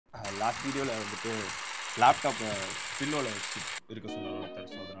Last வீடியோல வந்துட்டு laptop பில்லோல வச்சு இருக்க சொன்னாங்க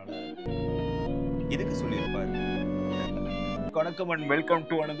அதனால இதுக்கு சொல்லியிருப்பாரு. வணக்கம் and welcome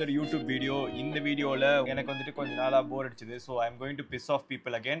to another YouTube video. இந்த வீடியோல எனக்கு வந்துட்டு கொஞ்ச நாளா போர் அடிச்சது. So I am going to piss off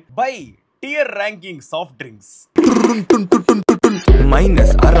people again by tier ranking soft drinks.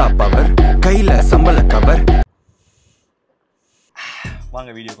 Minus Ara power கையில சம்பள கவர்.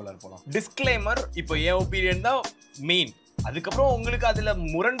 வாங்க வீடியோக்குள்ள போலாம். டிஸ்க்ளைமர், இப்போ என் ஒப்பீனியன் தான் மெயின். அதுக்கப்புறம் உங்களுக்கு அதுல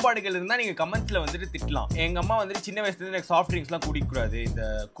முரண்பாடுகள் இருந்தா நீங்க கமெண்ட்ஸ்ல வந்துட்டு திட்டலாம். எங்க அம்மா வந்துட்டு சின்ன வயசுல இருந்து எனக்கு சாஃப்ட் ட்ரிங்க்ஸ்லாம் குடிக்கக்கூடாது, இந்த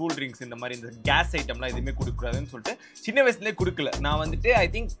கூல் ட்ரிங்க்ஸ் இந்த மாதிரி இந்த கேஸ் ஐட்டம்லாம் எதுவுமே குடிக்கக்கூடாதுன்னு சொல்லிட்டு சின்ன வயசுலேயே குடுக்கல. நான் வந்துட்டு I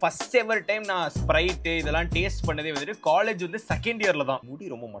think first ever time நான் ஸ்ப்ரைட்டு இதெல்லாம் டேஸ்ட் பண்ணதே வந்துட்டு காலேஜ் வந்து செகண்ட் இயர்ல தான்.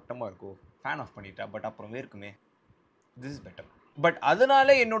 முடி ரொம்ப மட்டமா இருக்கும், ஃபேன் ஆஃப் பண்ணிட்டா, பட் அப்புறம் இருக்குமே. This is better. பட்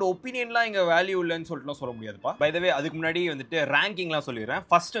அதனால என்னோட ஒப்பீனியன்லாம் இங்க வேல்யூ இல்லைன்னு சொல்லிட்டுலாம் சொல்ல முடியாதுப்பா. பை த வே அதுக்கு முன்னாடி வந்துட்டு ரேங்கிங்லாம் சொல்லிடுறேன்.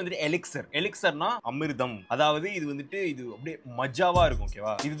 ஃபர்ஸ்ட் வந்துட்டு எலிக்சர்னா அமிர்தம். அதாவது இது வந்துட்டு இது அப்படியே மஜாவா இருக்கும்,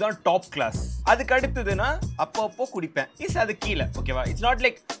 ஓகேவா? இதுதான் டாப் கிளாஸ். அதுக்கு அடுத்ததுன்னா அப்பப்போ குடிப்பேன், இஸ் அது கீழே, ஓகேவா? இட்ஸ் நாட்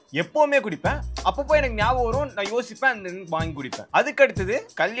லைக் எப்பவுமே குடிப்பேன், அப்பப்போ எனக்கு ஞாபகம் வரும், நான் யோசிப்பேன், அந்த வாங்கி குடிப்பேன். அதுக்கு அடுத்தது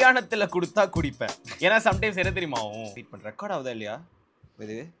கல்யாணத்துல கொடுத்தா குடிப்பேன். ஏன்னா சம்டைம்ஸ் என்ன தெரியுமா ஆகும், வெயிட் பண்றேன், ரெக்கார்ட் ஆகுதா இல்லையா?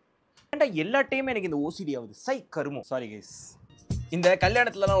 இது எல்லா டைமும் எனக்கு இந்த ஓசிடி ஆகுது, சை கருமம், சாரி கைஸ். இந்த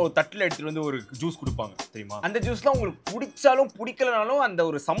கல்யாணத்துலலாம் ஒரு தட்டில் எடுத்துட்டு வந்து ஒரு ஜூஸ் கொடுப்பாங்க தெரியுமா? அந்த ஜூஸ்லாம் உங்களுக்கு பிடிச்சாலும் பிடிக்கலனாலும் அந்த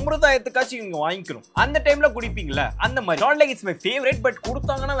ஒரு சம்பிரதாயத்துக்காச்சும் இவங்க வாங்கிக்கணும். அந்த டைம்ல குடிப்பீங்களா? அந்த மாதிரி not like it's my favourite, but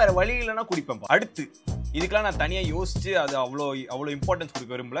கொடுத்தாங்கன்னா வேற வழி இல்லைன்னா குடிப்பேன். அடுத்து இதுக்கெல்லாம் நான் தனியாக யோசிச்சு அது அவ்வளோ இம்பார்ட்டன்ஸ்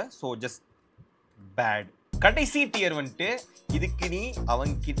கொடுக்க விரும்பல. So just bad. கடைசி டியர் வந்துட்டு இதுக்கு நீ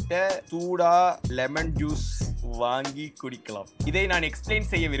அவன்கிட்ட சூடா லெமன் ஜூஸ் வாங்கி குடிக்கலாம். இதை நான் எக்ஸ்பிளைன்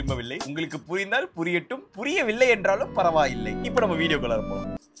செய்ய விரும்பவில்லை. உங்களுக்கு புரிந்தால் புரியட்டும், புரியவில்லை என்றாலும் பரவாயில்லை. இப்போ நம்ம வீடியோக்குள்ள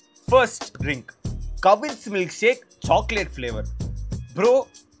போலாம். First drink Cavin's milk shake chocolate flavour. Bro,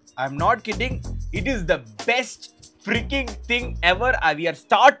 I am not kidding, it is the best freaking thing ever. We are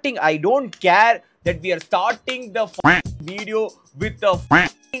starting, I don't care that we are starting the video with the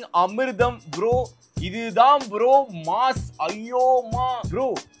அமிர்தம் bro. இதுதான் bro mass. ஐயோ மா bro,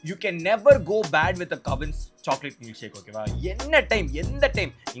 you can never go bad with a Covins chocolate milkshake, ஓகேவா? என்ன time, எந்த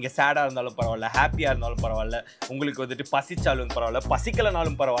time நீங்க சேடா இருந்தாலும் பரவாயில்ல, ஹாப்பியா இருந்தாலும் பரவாயில்ல, உங்களுக்கு வந்துட்டு பசிச்சாலும் பரவாயில்ல,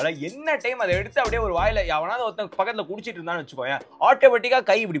 பசிக்கலனாலும் பரவாயில்ல, என்ன டைம் அதை எடுத்து அப்படியே ஒரு வாயில எவனாவது ஒருத்தன் பக்கத்துல குடிச்சிட்டு இருந்தான்னு வச்சுக்கோங்க, ஆட்டோமேட்டிக்கா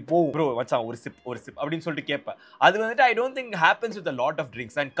கை இப்படி போகும். ப்ரோ மச்சான் ஒரு சிப் அப்படின்னு சொல்லிட்டு கேட்பேன். அது வந்துட்டு I don't think happens with a lot of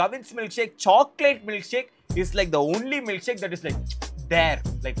drinks. And Covins milkshake chocolate milkshake is like the only milkshake that is like there,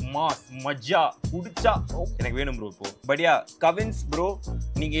 like mass மஜ்ஜா குடிச்சா எனக்கு வேணும் ப்ரோ இப்போ. பட் யா கவின்ஸ் ப்ரோ,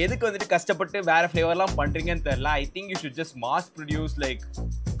 நீங்க எதுக்கு வந்துட்டு கஷ்டப்பட்டு வேற ஃப்ளேவர்லாம் பண்றீங்கன்னு தெரியல. I think you should just mass produce like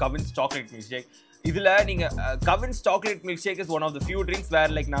Cavin's chocolate milk shake. இதுல நீங்க Cavin's chocolate milk shake is one of the few drinks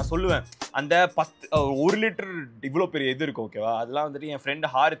where like நான் சொல்லுவேன் அந்த 1 லிட்டர் இவ்வளோ பெரிய இது இருக்கும், ஓகேவா? அதெல்லாம் வந்துட்டு என்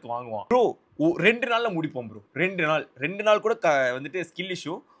ஃப்ரெண்ட் ஹாரித் வாங்குவான் ப்ரோ. 2 நாள்ல முடிப்போம் ப்ரோ. 2 நாள் கூட வந்துட்டு ஸ்கில்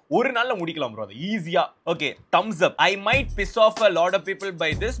இஷ்யூ, 1 நாள்ல முடிக்கலாம் ப்ரோ, அது ஈஸியா. Okay, Thums up. I might பிஸ் of a lot of people by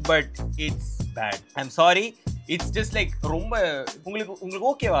this, but it's bad. I'm sorry. It's just like ரொம்ப உங்களுக்கு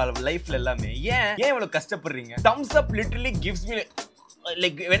ஓகேவா லைஃப்ல எல்லாமே? ஏன் இவ்வளவு கஷ்டப்படுறீங்க? Thums up literally gives me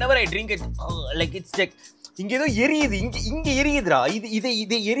like whenever I drink it, like it's like இங்க ஏதோ எரியுது, இங்க எரியுதுடா.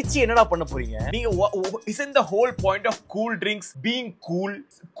 இதை எரிச்சு என்னடா பண்ண போறீங்க நீங்க? isn't the whole point of cool drinks being cool?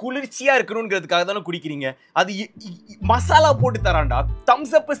 குளிர்ச்சியா இருக்கணும்ங்கிறதுக்காக தானே குடிக்கிறீங்க. அது மசாலா போட்டு தரான்டா.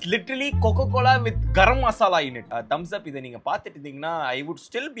 Thums up is literally Ghogha with garam masala in it. Thums அப் இதை நீங்க பார்த்துட்டு இருந்தீங்கன்னா I would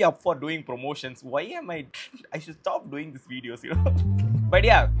still be up for doing promotions. Why am I should stop doing these videos, you know? But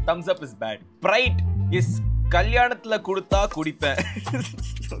yeah, thumbs up is bad. Sprite is கல்யாணத்துல கொடுத்தா குடிப்பேன்.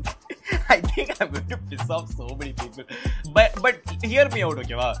 I think I'm going to piss off so many people. But hear me out,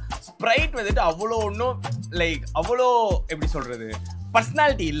 okay va? Sprite வந்துட்டு அவ்வளோ ஒன்றும் like அவ்வளோ எப்படி சொல்றது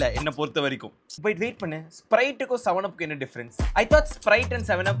personality இல்லை என்னை பொறுத்த வரைக்கும். பட் வெயிட் பண்ணு, ஸ்ப்ரைட்டுக்கும் 7-Upக்கு என்ன difference? I thought Sprite and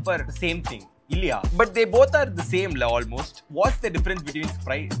 7-Up are the same thing. இல்லையா? But they both are the same almost. What's the difference between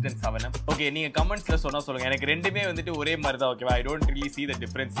Sprite and 7-Up? Okay, நீங்க கமெண்ட்ஸ்ல சொன்னா சொல்லுங்க. எனக்கு ரெண்டுமே வந்துட்டு ஒரே மாதிரி தான், ஓகேவா? I don't really see the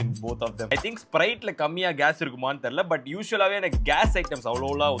difference in both of them. I think Spriteல கம்மியா கேஸ் இருக்குமான்னு தெரியல, பட் யூசுவலாவே எனக்கு கேஸ் ஐட்டம்ஸ்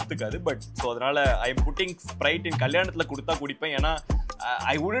அவ்வளோலாம் ஒத்துக்காது. பட் ஸோ அதனால I am putting Sprite in கல்யாணத்துல கொடுத்தா குடிப்பேன். ஏன்னா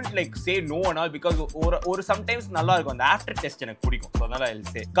I wouldn't like say no and all because ஒரு sometimes நல்லா இருக்கும், அந்த ஆஃப்டர் டெஸ்ட் எனக்கு பிடிக்கும். ஸோ அதனால I'll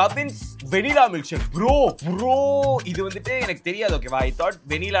say Covins vanilla milk shake. Bro இது வந்துட்டு எனக்கு தெரியாது, ஓகேவா? I thought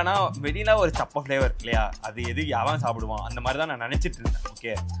வெனிலா ஒரு சப்ப ஃப்ளேவர் இல்லையா? அது எது யாவன் சாப்பிடுவான் அந்த மாதிரி தான் நான் நினைச்சிட்டு இருந்தேன்,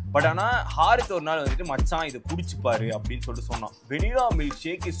 ஓகே? பட் ஆனா ஹாரித் ஒரு நாள் வந்துட்டு மச்சான் இது குடிச்சு பாரு அப்படின்னு சொல்லிட்டு சொன்னான். Vanilla milk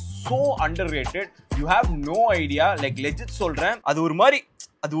shake is so underrated. You have no idea. Like legit சொல்றேன், அது ஒரு மாதிரி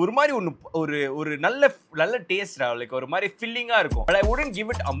அது ஒரு மாதிரி ஒரு நல்ல டேஸ்டா லைக் ஒரு மாதிரி ஃபில்லிங்கா இருக்கும். But I wouldn't give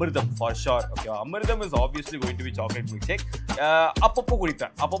it அமிர்தம் for sure. Okay, அமிர்தம் is obviously going to be chocolate milkshake. அப்பப்போ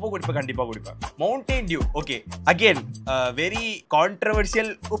குடிப்பேன் கண்டிப்பா குடிப்பேன். Mountain Dew, okay, again very controversial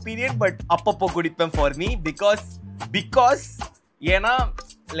opinion, but அப்பப்போ குடிப்பேன் for me because ஏன்னா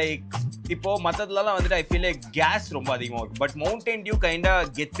லைக் இப்போ மற்றதுலலாம் வந்துட்டு ஐ ஃபீல் லைக் கேஸ் ரொம்ப அதிகமாக இருக்கும். But mountain due கைண்டா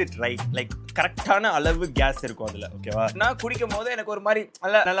gets it right. Like கரெக்டான அளவு கேஸ் இருக்கும் அதில். ஓகேவா? நான் குடிக்கும் போது எனக்கு ஒரு மாதிரி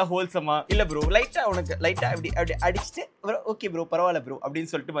நல்லா ஹோல்சமா இல்லை ப்ரோ லைட்டாக அப்படி அடிச்சுட்டு ப்ரோ ஓகே ப்ரோ பரவாயில்ல ப்ரோ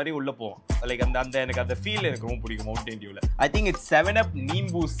அப்படின்னு சொல்லிட்டு மாதிரி உள்ள போவோம். லைக் எனக்கு அந்த ஃபீல் எனக்கு ரொம்ப பிடிக்கும் mountain டியூவில். I think it's 7up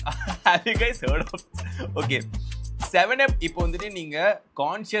நீம்பூஸ். Have you guys heard of? Okay, 7up இப்போ வந்துட்டு நீங்கள்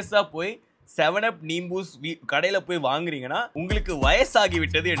கான்ஷியஸாக போய் 7up நீம்பூஸ் கடையில போய் வாங்குறீங்கன்னா உங்களுக்கு வயசாகி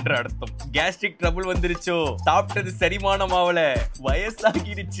விட்டது என்று அர்த்தம். கேஸ்ட்ரிக் ட்ரபிள் வந்துருச்சோ, சாப்பிட்டது செரிமானம் ஆவல,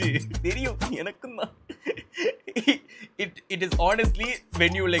 வயசாகிடுச்சு. தெரியும் எனக்கும் தான். It is honestly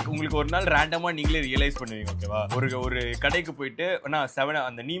when you like உங்களுக்கு ஒரு நாள் ரேண்டமா நீங்களே ரியலைஸ் பண்ணுவீங்க. ஓகேவா? ஒரு கடைக்கு போயிட்டு நான்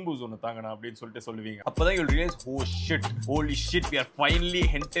அந்த நீம்பூஸ் ஒன்று தாங்கண்ணா அப்படின்னு சொல்லிட்டு சொல்லுவீங்க. அப்பதான் you'll realize holy shit we are finally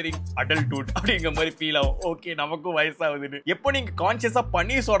entering adulthood அப்படிங்கிற மாதிரி ஃபீல் ஆகும். ஓகே நமக்கும் வயசாகுதுன்னு. எப்போ நீங்க கான்சியஸா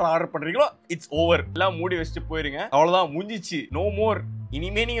பன்னீர் சோடா ஆர்டர் பண்றீங்களோ இட்ஸ் ஓவர். எல்லாம் மூடி வச்சுட்டு போயிருங்க. அவ்வளவுதான், முடிஞ்சிச்சு. No more.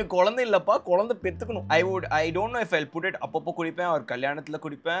 இனிமே நீங்க குழந்தை இல்லப்பா, குழந்தை பெத்துக்கணும். I don't know if I'll put it அப்பப்போ குடிப்பேன், ஒரு கல்யாணத்துல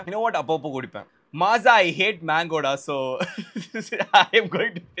குடிப்பேன். You know what? அப்பப்போ குடிப்பேன். Maza, I hate mango da, so I am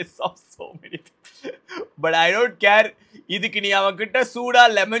going to piss off so many people. But I don't care. இதுக்கு நீ அவன் கிட்ட சூடா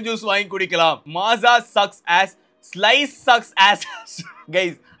லெமன் ஜூஸ் வாங்கி குடிக்கலாம். Maza sucks ass. Slice sucks ass.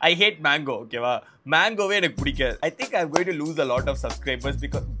 Guys, I hate mango. ஓகேவா? மேங்கோவே எனக்கு பிடிக்காது. I think I'm going to lose a lot of subscribers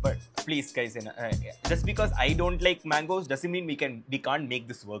but please guys, just because I don't like mangoes doesn't mean we can't make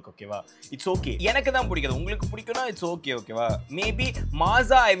this work. ஓகேவா? It's okay. எனக்கு தான் பிடிக்காது, உங்களுக்கு பிடிக்கும்னா it's okay. ஓகேவா? Maybe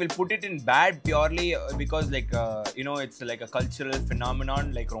Maza I will put it in bad purely because like it's like a cultural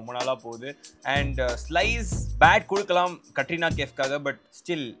phenomenon, like ரொம்ப நாளா போகுது. And slice bad கொடுக்கலாம் Katrina கேஃப்காக, but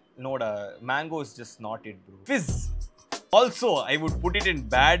still no da, mango is just not it bro. Fizz also I would put it in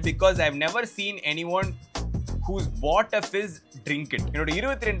bad because I've never seen anyone who's bought a fizz drink it. என்னோட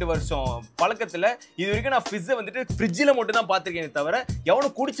 22 வருஷம் பழக்கத்துல இது வரைக்கும் நான் ஃபிஸ்ஸை வந்துட்டு ஃப்ரிட்ஜில் மட்டும் தான் பார்த்துருக்கேன் தவிர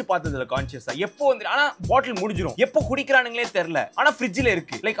எவனும் குடிச்சு பார்த்ததில்ல கான்சியஸா. எப்போ வந்து ஆனா பாட்டில் முடிஞ்சிடும், எப்போ குடிக்கிறானுங்களே தெரியல, ஆனா ஃப்ரிட்ஜில்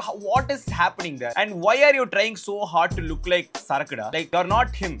இருக்கு. Like what is happening there and why are you trying so hard to look like சரக்குடா? Like you are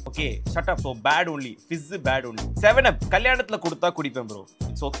not him. Okay, shut up. So bad only, fizz bad only. 7up கல்யாணத்துல கொடுத்தா குடிப்பேன் bro,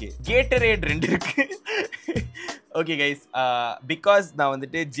 it's okay. Gatorade ரெண்டு இருக்கு. Okay guys, because நான்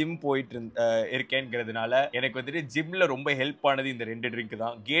வந்துட்டு gym போயிட்டு இருக்கேங்கிறதுனால எனக்கு வந்துட்டு ஜிம்ல ரொம்ப ஹெல்ப் ஆனது இந்த 2 ட்ரிங்க்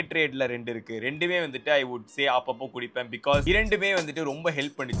தான். கேட்ரேட்ல 2 இருக்கு. ரெண்டுமே வந்துட்டு ஐ வுட் சே அப்பப்போ குடிப்பேன் பிகாஸ் இரண்டுமே வந்துட்டு ரொம்ப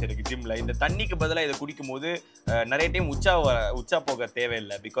ஹெல்ப் பண்ணிச்சு எனக்கு ஜிம்ல. இந்த தண்ணிக்கு பதிலாக இதை குடிக்கும் போது நிறைய டைம் உச்சா போக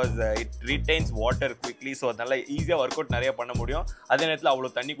தேவையில்லை because it retains water quickly. So அதனால ஈஸியாக ஒர்க் அவுட் நிறைய பண்ண முடியும். அதே நேரத்தில்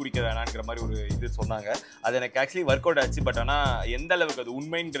அவ்வளோ தண்ணி குடிக்க வேணாங்கிற மாதிரி ஒரு இது சொன்னாங்க. அது எனக்கு ஆக்சுவலி ஒர்க் அவுட் ஆச்சு. பட் ஆனால் எந்த அளவுக்கு அது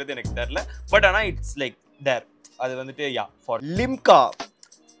உண்மைங்கிறது எனக்கு தெரியல. பட் ஆனால் இட்ஸ் லைக் தேர். அது வந்துட்டு for Limca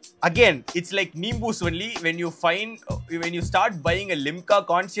again it's like nimbus only. when you start buying a limca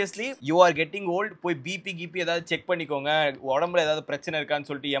consciously you are getting old. போய் பிபி ஏதாவது செக் பண்ணிக்கோங்க, உடம்புல ஏதாவது பிரச்சனை இருக்கான்னு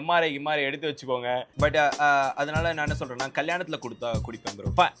சொல்லிட்டு எம்ஆர்ஐ எடுத்து வச்சுக்கோங்க. பட் அதனால நான் என்ன சொல்றேன்னா கல்யாணத்துல குடிப்பேன்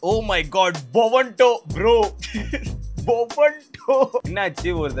bro. Oh my God, Bovonto bro. Bovonto என்னாச்சு,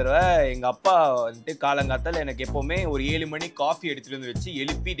 ஒரு தடவை எங்க அப்பா வந்துட்டு காலங்காத்தால எனக்கு எப்பவுமே ஒரு 7 மணி காஃபி எடுத்துட்டு வந்து வச்சு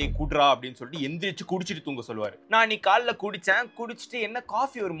எழுப்பி டே குடுறா அப்படின்னு சொல்லிட்டு எந்திரிச்சு குடிச்சிட்டு தூங்க சொல்லுவாரு. நான் நீ காலைல குடிச்சிட்டு என்ன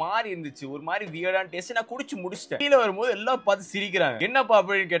காஃபி ஒரு மாதிரி இருந்துச்சு, ஒரு மாதிரி வியர்டான டேஸ்ட். நான் குடிச்சு முடிச்சிட்டேன். கீழே வரும்போது எல்லாம் பார்த்து சிரிக்கிறாங்க. என்னப்பா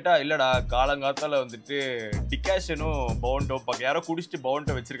அப்படின்னு கேட்டா, இல்லடா காலங்காத்தால வந்துட்டு டிகாஷனும் Bovonto யாரோ குடிச்சிட்டு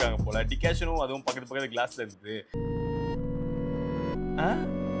Bovonto வச்சிருக்காங்க போல, டிகாஷனும் அதுவும் பக்கத்து கிளாஸ்ல இருந்தது.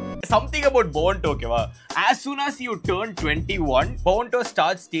 Something about Bovonto, okay? As soon as you turn 21, Bovonto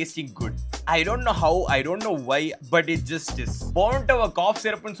starts tasting good. I don't know how, I don't know why, but it just is. Bovonto cough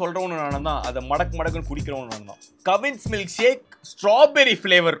syrup nu solravonu nanu dhaan, adha madakku kudikiravonu nanu dhaan. Covins milkshake strawberry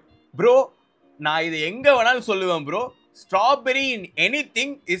flavor bro, na idu enga venal solluven bro. Strawberry in anything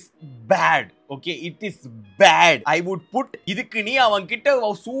is bad. Okay, it is bad. I would put idukku nee avangitta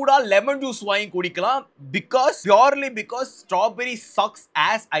sooda lemon juice vaangi kudikalam purely because strawberry sucks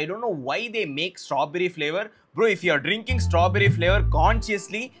ass. I don't know why they make strawberry flavor. Bro, if you are drinking strawberry flavor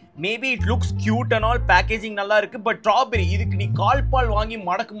consciously, maybe it looks cute and all, packaging நல்லா இருக்கு, but strawberry இதுக்கு நீ கால்பால் வாங்கி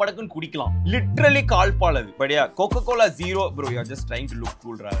மடக்குன்னு குடிக்கலாம். Literally கால்பால் அது. But yeah, Coca-Cola Zero bro, you are just trying to look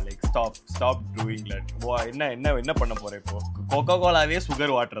cool ra. Like stop doing that. என்ன பண்ண போற இப்போ? Coca-Colaவே sugar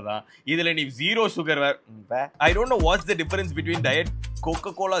water தான். இதுல நீ zero sugar I don't know what's the difference between diet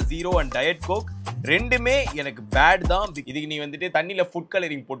Coca-Cola Zero and Diet Coke ரெண்டுமே எனக்கு bad தான். இதுக்கு நீ வந்துட்டு தண்ணியில ஃபுட்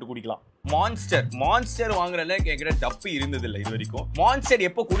கலரிங் போட்டு குடிக்கலாம். மான்ஸ்டர் வாங்குறதுல என்கிட்ட டப்பு இருந்தது இல்லை இது வரைக்கும். மான்ஸ்டர்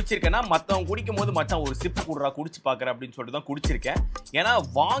எப்போ குடிச்சிருக்கேன்னா மற்றவங்க குடிக்கும் போது மச்சான் ஒரு சிப்பு குடுறா குடிச்சு பார்க்குறேன் அப்படின்னு சொல்லிட்டு தான் குடிச்சிருக்கேன். ஏன்னா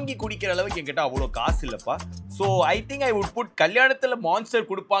வாங்கி குடிக்கிற அளவுக்கு என்கிட்ட அவ்வளோ காசு இல்லைப்பா. So I think I would put கல்யாணத்தில் மான்ஸ்டர்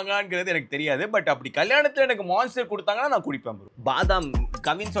கொடுப்பாங்கங்கிறது எனக்கு தெரியாது. பட் அப்படி கல்யாணத்தில் எனக்கு மான்ஸ்டர் கொடுத்தாங்கன்னா நான் குடிப்பேன் ப்ரோ. பாதாம்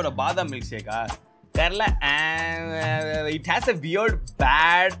கவின்ஸோட பாதாம் மில்க் ஷேக்கா தெரியல. It has a weird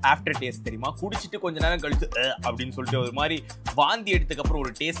bad after taste தெரியுமா? குடிச்சிட்டு கொஞ்ச நேரம் கழிச்சு அப்படின்னு சொல்லிட்டு ஒரு மாதிரி வாந்தி எடுத்ததுக்கு அப்புறம்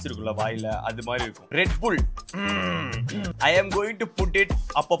ஒரு டேஸ்ட் இருக்குல்ல வாயில, அது மாதிரி இருக்கும். Red pull I am going to put it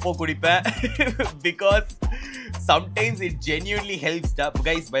அப்பப்போ குடிப்பேன் because sometimes it genuinely helps da.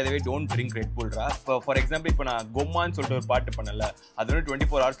 Guys, by the way, don't drink Red Bull ra. For example, இப்போ நான் கொம்மான்னு சொல்லிட்டு ஒரு பாட்டு பண்ணல, அது வந்து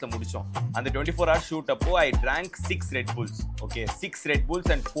 24 hours முடிச்சோம். அந்த 24 hours shoot அப்போ I drank 6 Red Bulls. Okay, 6 Red Bulls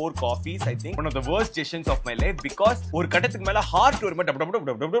and 4 coffees. I think one of the worst decisions of my life because ஒரு கட்டத்துக்கு மேல ஹார்ட் ஒரு மாதிரி அப்படின்னு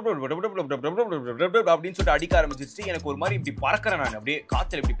சொல்லிட்டு அடிக்க ஆரம்பிச்சிருச்சு. எனக்கு ஒரு மாதிரி இப்படி பறக்கிறேன், நான் அப்படியே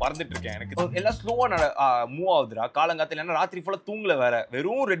காத்துல இப்படி பறந்துட்டு இருக்கேன். எனக்கு எல்லாம் ஸ்லோவா மூவ் ஆகுதுடா காலங்காத்துல. ஏன்னா ராத்திரி ஃபுல்லா தூங்கல வேற,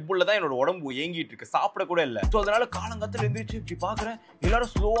 வெறும் ரெட் புல்ல தான் என்னோட உடம்பு ஏங்கிட்டு இருக்கு, சாப்பிட கூட இல்ல. அதனால காலங்காத்துல எழுந்திரிச்சு இப்படி பாக்குறேன்,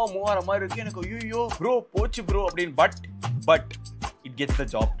 எல்லாரும் ஸ்லோவா மூவ் ஆகிற மாதிரி இருக்கு. எனக்கு ஐயோ ப்ரோ போச்சு ப்ரோ அப்படின்னு. But it gets the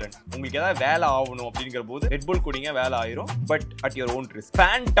job ton. உங்களுக்கு ஏதாவது வேலை ஆகணும் அப்படிங்கிற போது ரெட் புல் குடிங்க, வேலை ஆயிரும். But at your own risk.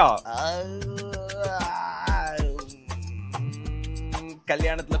 Fanta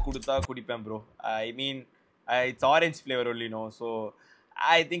கல்யாணத்துல கொடுத்தா குடிப்பேன் bro. I mean it's orange flavour only no. So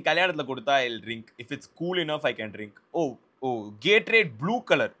I think கல்யாணத்துல கொடுத்தா I will drink. If it's cool enough I can drink. Gatorade blue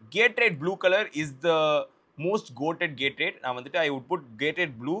color. Gatorade blue color is the most goated Gatorade. நான் வந்துட்டு I would put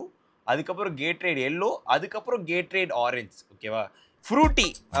Gatorade blue, அதுக்கப்புறம் Gatorade yellow, அதுக்கப்புறம் Gatorade orange. ஓகேவா? Fruity.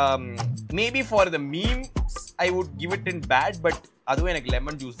 Maybe for the memes I would give it in bad, but அதுவும் எனக்கு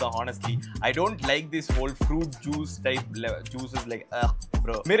lemon juice தான் honestly. I don't like this whole fruit juice type juices like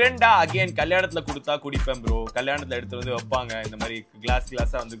bro. Miranda again கல்யாணத்துல கொடுத்தா குடிப்பேன் bro. கல்யாணத்துல எடுத்து வந்து வைப்பாங்க, இந்த மாதிரி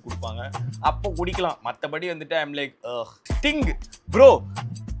கிளாஸா வந்து கொடுப்பாங்க, அப்போ குடிக்கலாம். மத்தபடி வந்துட்டு I'm like Sting bro.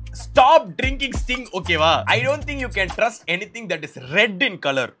 Stop drinking Sting, ஓகேவா? I don't think you can trust anything that is red in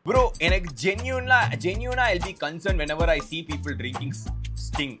color. Bro, எனக்கு genuinely I'll be concerned whenever I see people drinking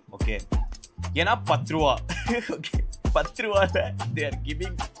Sting, okay? ஏன்னா 10 ரூபா okay, 10 ரூபால they are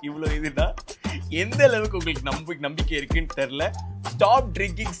giving இவ்வளோ இதுனா எந்த அளவுக்கு உங்களுக்கு நம்பிக்கை இருக்குன்னு தெரியல. Stop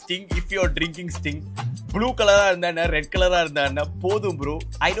drinking Sting if you are drinking Sting. Blue கலரா இருந்தா ரெட் கலரா இருந்தா போதும் bro.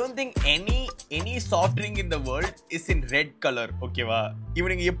 I don't think any soft drink in the world is in red colour, ஓகேவா?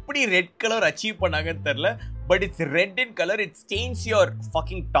 இவனுங்க எப்படி ரெட் கலர் அச்சீவ் பண்ணாங்கன்னு தெரியல. But it's red in colour. It stains your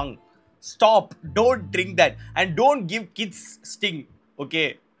fucking tongue. Stop, don't drink that and don't give kids Sting, okay?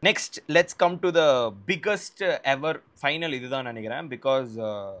 Next, let's come to the biggest ever final. இதுதான் நினைக்கிறேன். Because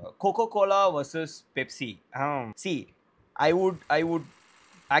Coca-Cola versus Pepsi. See, I would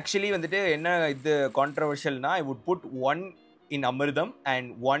actually வந்துட்டு என்ன இது controversialனா, I would put one in Amridam and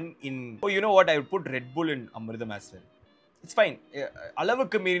one in, you know what, I would put Red Bull in Amridam as well. It's fine.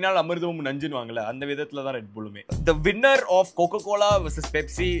 அளவுக்கு மீறினால் அமிர்தமும் நஞ்சுன்னுவாங்கல்ல, அந்த விதத்துல தான் red புல்லுமே. The winner of Coca-Cola versus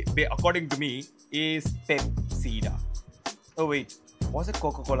Pepsi according to me is Pepsi da. Oh wait, was it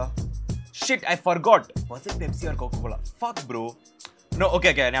Coca-Cola? Shit, I forgot. Was it Pepsi or Coca-Cola? Fuck bro. No,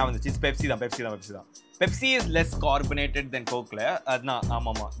 okay, now it's Pepsi தான். Pepsi is less carbonated than Coke la. adna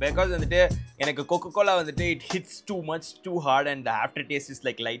ஆமாமா. because வந்துட்டு எனக்கு Coca-Cola வந்துட்டு it hits too hard and the aftertaste is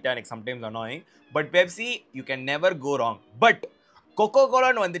like light and sometimes annoying. But Pepsi you can never go wrong. But Coca-Cola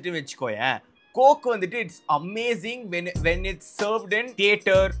னு வந்துட்டு வெச்சுக்கோயேன், Coke வந்துட்டு it's amazing when it's served in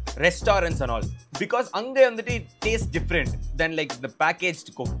theater, restaurants and all, because அங்க வந்துட்டு it tastes different than like the packaged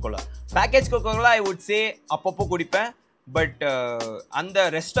Coca-Cola. Packaged Coca-Cola I would say அப்பப்போ குடிப்பேன். But அந்த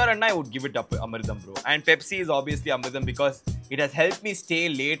restaurant I would give it up Amridam bro. And Pepsi is obviously Amridam because it has helped me stay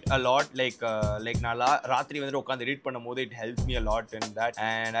late a lot. Like நான் ராத்திரி வந்து உட்கார்ந்து read பண்ணும்போது it helps me a lot in that.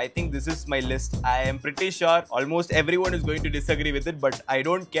 And I think this is my list. I am pretty sure almost everyone is going to disagree with it, but I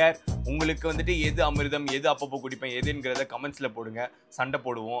don't care. உங்களுக்கு வந்துட்டு எது அமிர்தம், எது அப்பப்போ குடிப்பேன், எதுங்கிறத கமெண்ட்ஸ்ல போடுங்க. சண்டை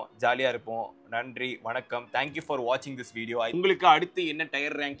போடுவோம், ஜாலியா இருப்போம். நன்றி, வணக்கம். Thank you for watching this video. உங்களுக்கு அடுத்து என்ன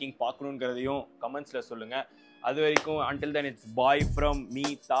டயர் ரேங்கிங் பார்க்கணும்ங்கறதையும் கமெண்ட்ஸ்ல சொல்லுங்க. அது வரைக்கும் until then it's bye from me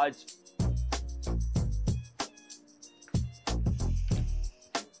Taj.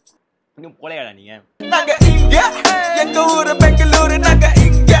 இன்னும் போலையாடா நீங்க? நாங்க இங்க எங்க ஊரு பெங்களூரு, நாங்க